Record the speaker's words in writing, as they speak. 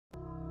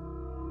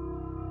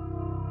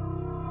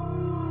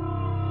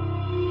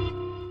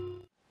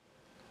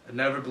I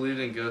never believed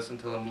in ghosts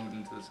until I moved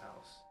into this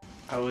house.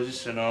 I was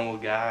just a normal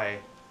guy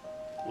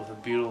with a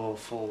beautiful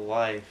full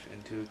life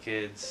and 2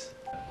 kids.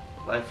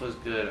 Life was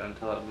good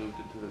until I moved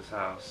into this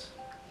house.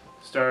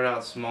 Started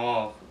out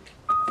small.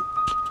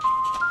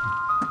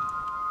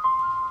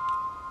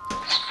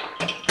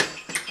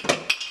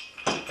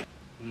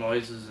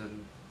 Noises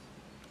and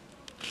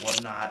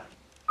whatnot.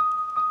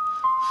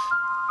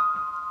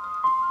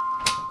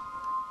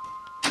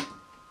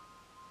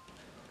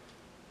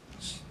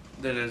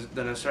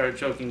 Then I started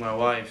choking my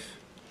wife.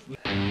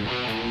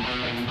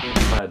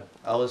 I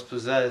was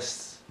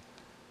possessed.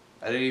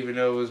 I didn't even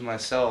know it was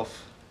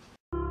myself.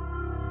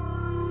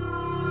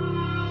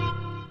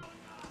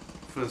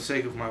 For the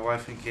sake of my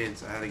wife and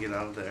kids, I had to get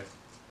out of there.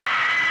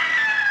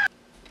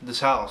 This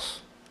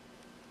house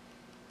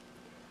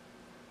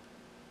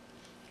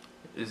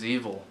is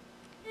evil.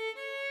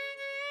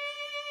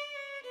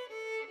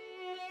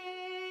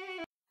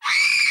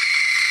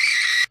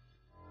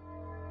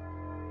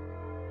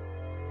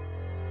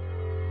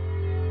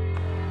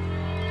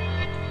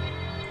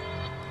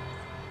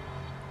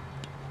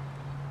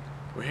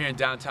 We're here in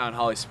downtown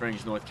Holly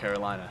Springs, North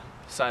Carolina,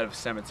 side of a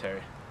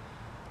cemetery.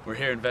 We're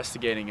here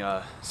investigating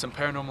some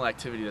paranormal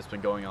activity that's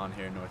been going on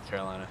here in North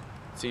Carolina.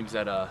 It seems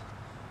that a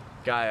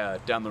guy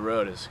down the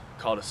road has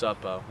called us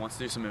up, wants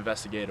to do some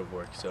investigative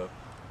work. So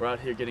we're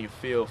out here getting a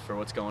feel for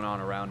what's going on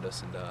around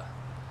us, and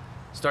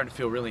starting to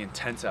feel really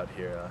intense out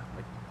here,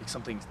 like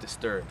something's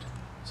disturbed.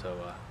 So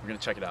we're gonna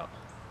check it out.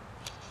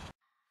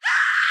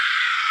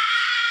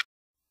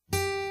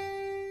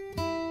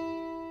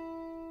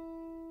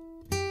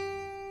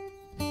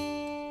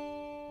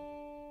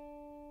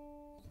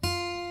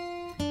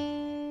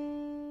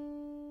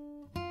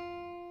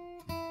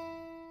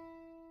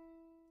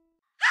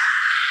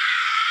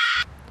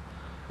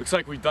 Looks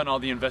like we've done all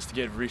the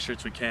investigative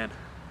research we can.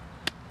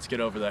 Let's get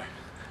over there.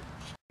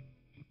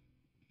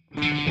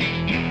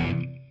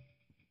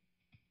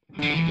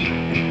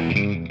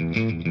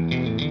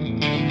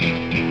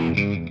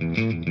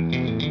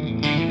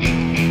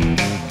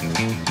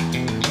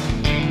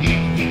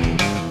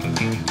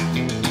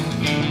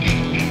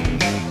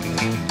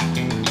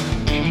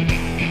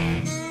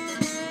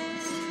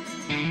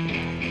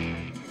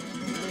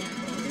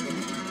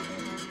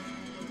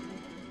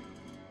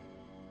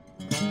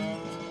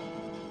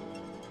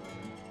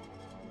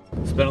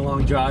 It's been a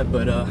long drive,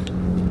 but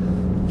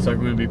looks like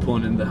we're gonna be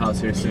pulling into the house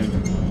here soon.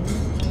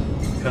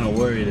 Kind of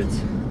worried.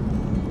 It's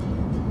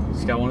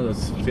got one of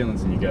those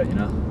feelings in your gut, you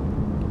know?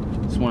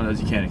 It's one of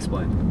those you can't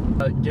explain.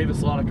 It gave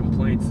us a lot of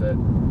complaints that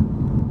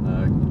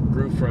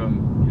grew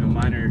from, you know,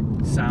 minor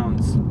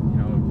sounds, you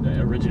know,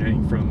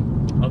 originating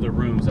from other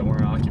rooms that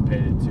weren't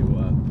occupied to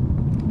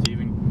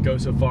even go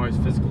so far as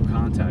physical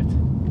contact.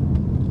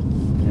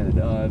 And it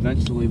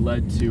eventually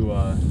led to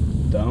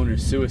the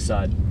owner's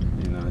suicide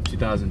in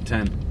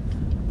 2010.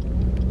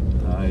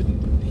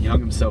 He hung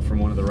himself from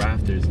one of the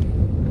rafters,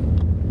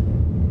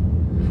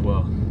 and,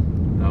 well,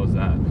 that was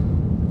that.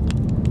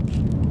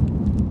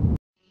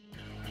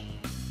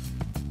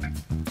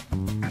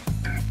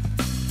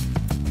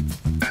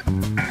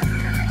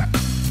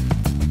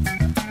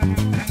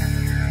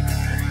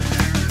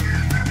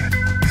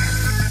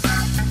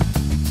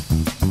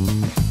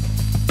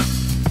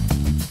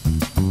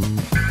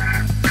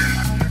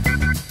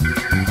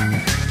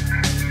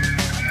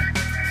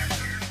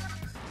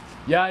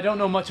 Yeah, I don't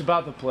know much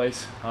about the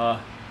place. The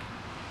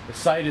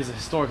site is a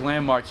historic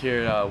landmark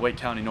here in Wake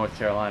County, North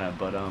Carolina,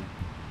 but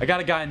I got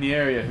a guy in the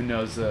area who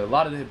knows a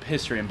lot of the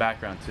history and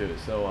background to it,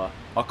 so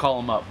I'll call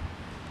him up.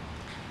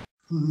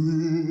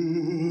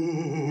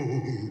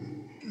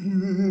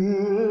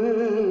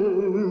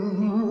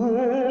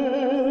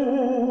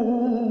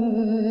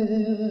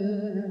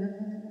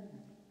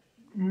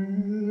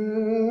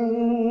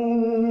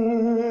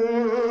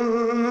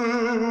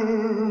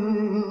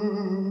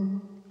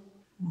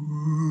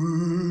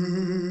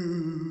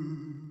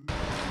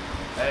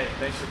 Hey,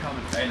 thanks for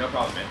coming. Hey, no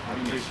problem, man. I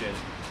appreciate it.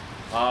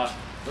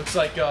 Looks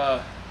like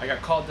I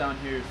got called down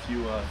here a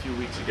few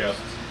weeks ago.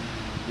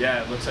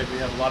 Yeah, it looks like we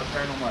have a lot of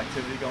paranormal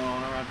activity going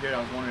on around here. I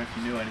was wondering if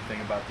you knew anything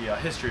about the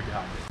history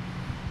behind it.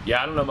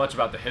 Yeah, I don't know much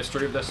about the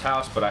history of this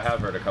house, but I have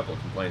heard a couple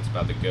of complaints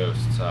about the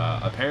ghosts.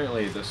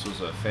 Apparently, this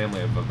was a family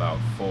of about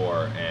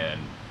 4,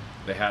 and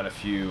they had a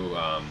few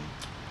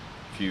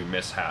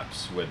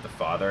mishaps with the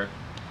father.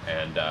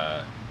 And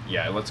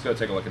yeah, let's go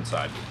take a look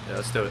inside. Yeah,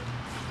 let's do it.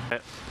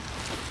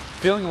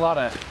 Feeling a lot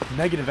of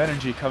negative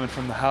energy coming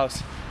from the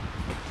house.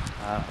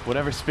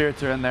 Whatever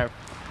spirits are in there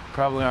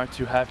probably aren't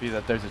too happy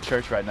that there's a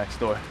church right next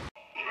door.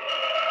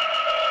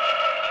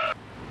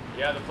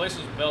 Yeah, the place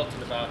was built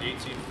in about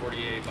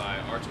 1848 by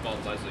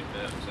Archibald Leslie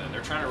Mims, and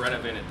they're trying to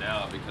renovate it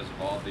now because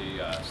of all the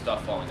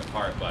stuff falling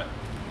apart, but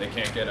they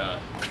can't get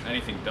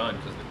anything done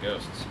because of the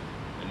ghosts,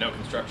 and no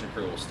construction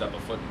crew will step a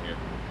foot in here.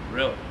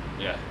 Really?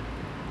 Yeah.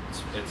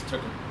 It's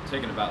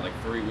taken about like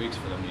 3 weeks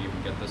for them to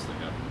even get this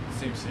thing up.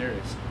 Seems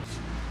serious.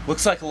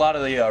 Looks like a lot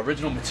of the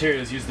original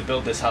materials used to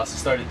build this house have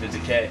started to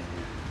decay.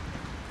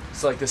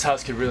 Looks like this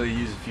house could really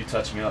use a few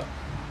touching up.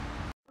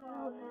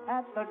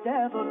 At the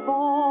desert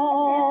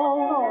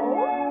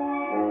ball.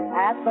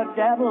 at the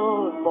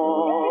Devil's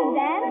Ball.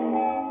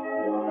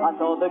 I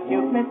saw the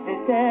cute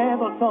Mrs.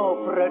 Devil,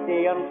 so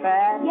pretty and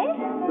fair. Yes?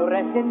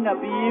 Dressed in a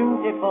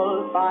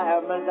beautiful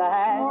fireman's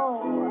hat.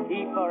 Oh.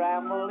 He for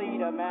amble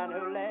lead a man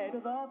who led the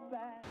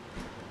band.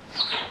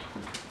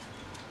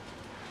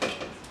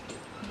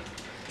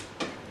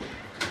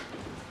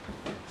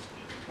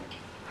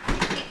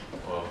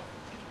 Whoa.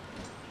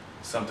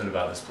 Something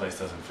about this place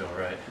doesn't feel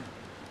right.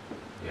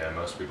 Yeah,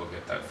 most people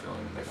get that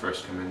feeling when they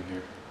first come in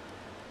here.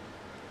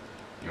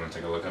 You want to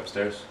take a look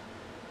upstairs?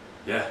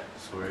 Yeah,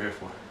 that's what we're here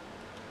for.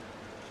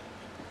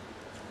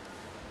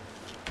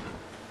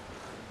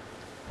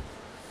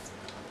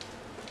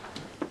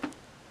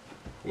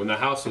 When the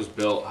house was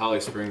built, Holly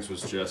Springs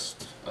was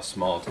just a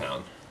small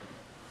town.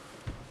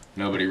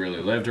 Nobody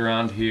really lived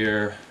around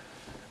here,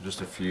 just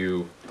a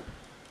few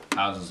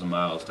houses and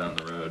miles down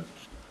the road.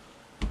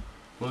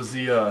 What was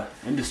the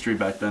industry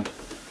back then?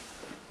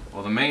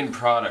 Well, the main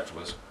product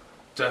was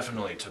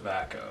definitely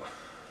tobacco,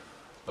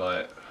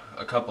 but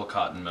a couple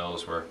cotton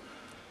mills were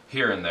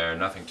here and there,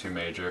 nothing too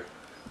major.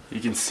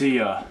 You can see,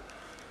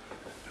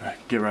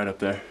 get right up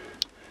there.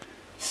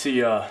 See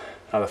how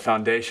the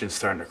foundation's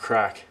starting to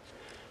crack,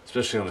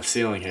 especially on the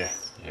ceiling here.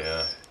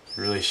 Yeah.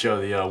 Really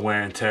show the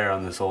wear and tear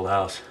on this old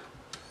house.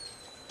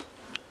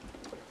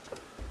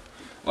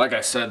 Like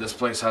I said, this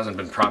place hasn't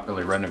been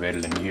properly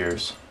renovated in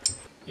years.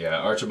 Yeah,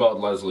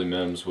 Archibald Leslie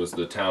Mims was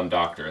the town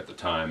doctor at the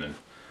time, and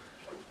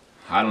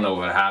I don't know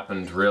what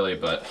happened really,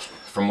 but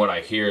from what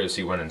I hear is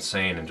he went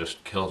insane and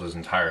just killed his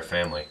entire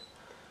family.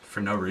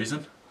 For no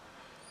reason?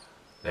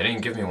 They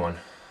didn't give me one.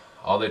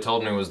 All they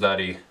told me was that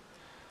he,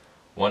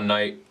 one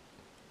night,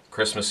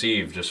 Christmas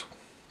Eve, just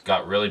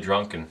got really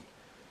drunk and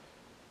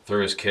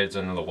threw his kids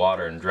into the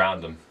water and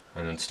drowned them,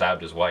 and then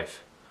stabbed his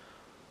wife.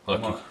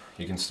 Look,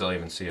 you can still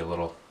even see a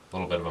little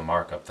bit of a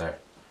mark up there.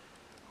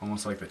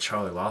 Almost like the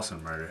Charlie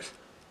Lawson murders.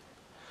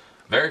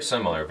 Very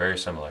similar, very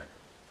similar.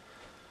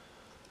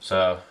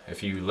 So,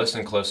 if you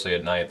listen closely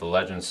at night, the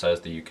legend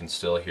says that you can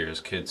still hear his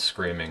kids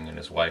screaming and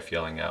his wife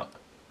yelling out.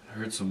 I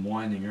heard some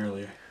whining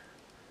earlier.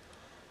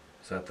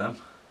 Is that them?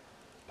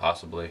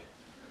 Possibly.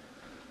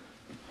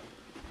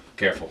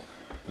 Careful.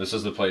 This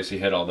is the place he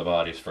hid all the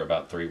bodies for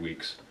about 3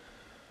 weeks.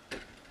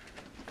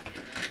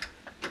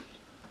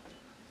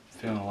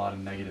 Feeling a lot of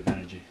negative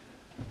energy.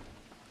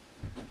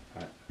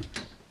 Alright.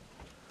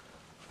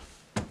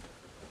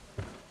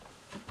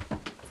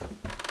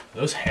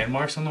 Those hand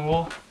marks on the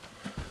wall?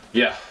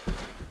 Yeah.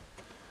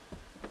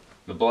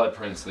 The blood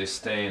prints, they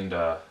stained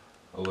a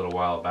little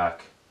while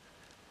back.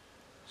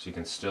 So you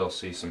can still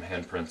see some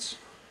handprints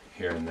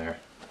here and there.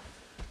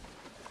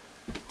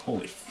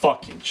 Holy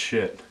fucking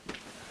shit.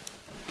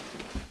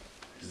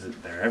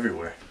 They're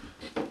everywhere.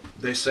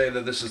 They say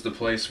that this is the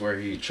place where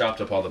he chopped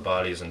up all the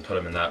bodies and put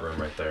them in that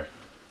room right there.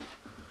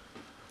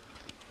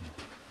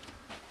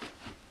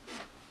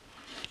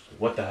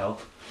 What the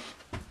hell?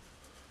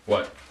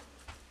 What?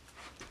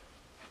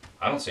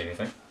 I don't see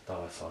anything. I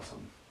thought I saw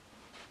something.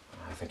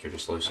 I think you're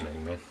just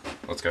hallucinating, man.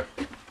 Let's go.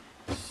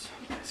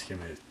 It's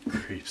giving me the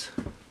creeps.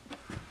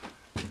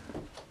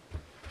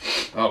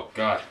 Oh,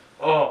 God.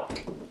 Oh!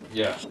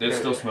 Yeah, it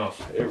still smells.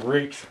 It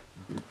reeks.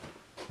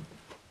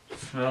 It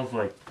smells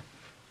like...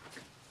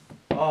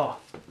 Oh!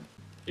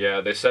 Yeah,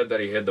 they said that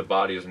he hid the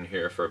bodies in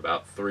here for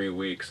about 3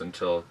 weeks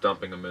until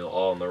dumping them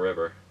all in the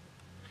river.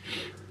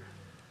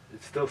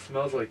 It still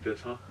smells like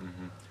this, huh?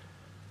 Mm-hmm.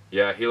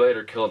 Yeah, he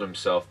later killed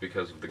himself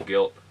because of the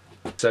guilt.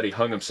 Said he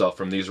hung himself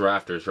from these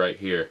rafters right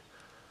here.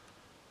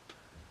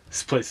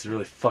 This place is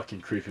really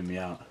fucking creeping me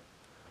out.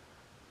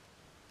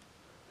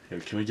 Yo,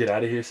 can we get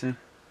out of here soon?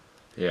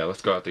 Yeah,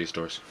 let's go out these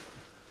doors.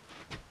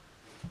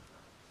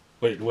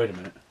 Wait a minute.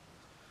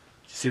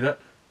 Did you see that?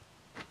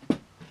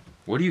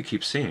 What do you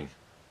keep seeing?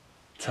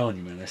 I'm telling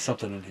you, man, there's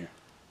something in here.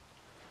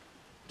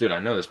 Dude, I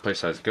know this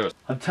place has ghosts.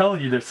 I'm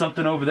telling you, there's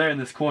something over there in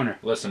this corner.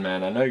 Listen,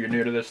 man, I know you're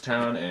new to this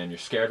town and you're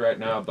scared right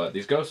now, but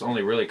these ghosts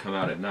only really come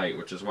out at night,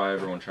 which is why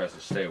everyone tries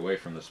to stay away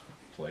from this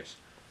place.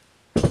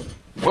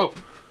 Whoa!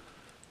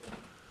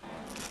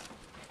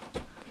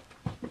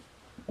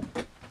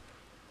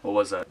 What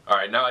was that?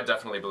 Alright, now I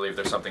definitely believe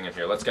there's something in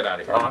here. Let's get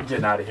out of here. Oh, I'm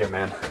getting out of here,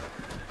 man.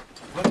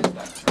 What is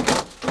that?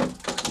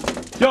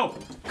 Yo!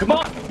 Come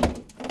on!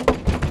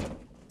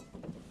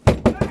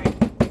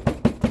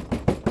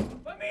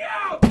 Let me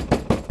out!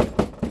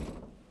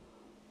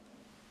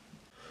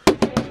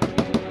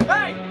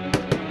 Hey!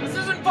 This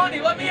isn't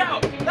funny! Let me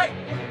out! Hey!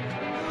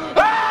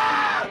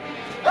 Ah!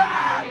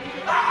 Ah!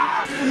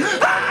 Ah!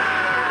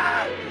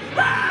 Ah!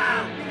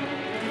 Ah!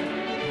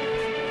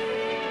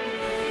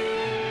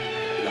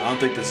 I don't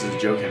think this is a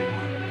joke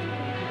anymore.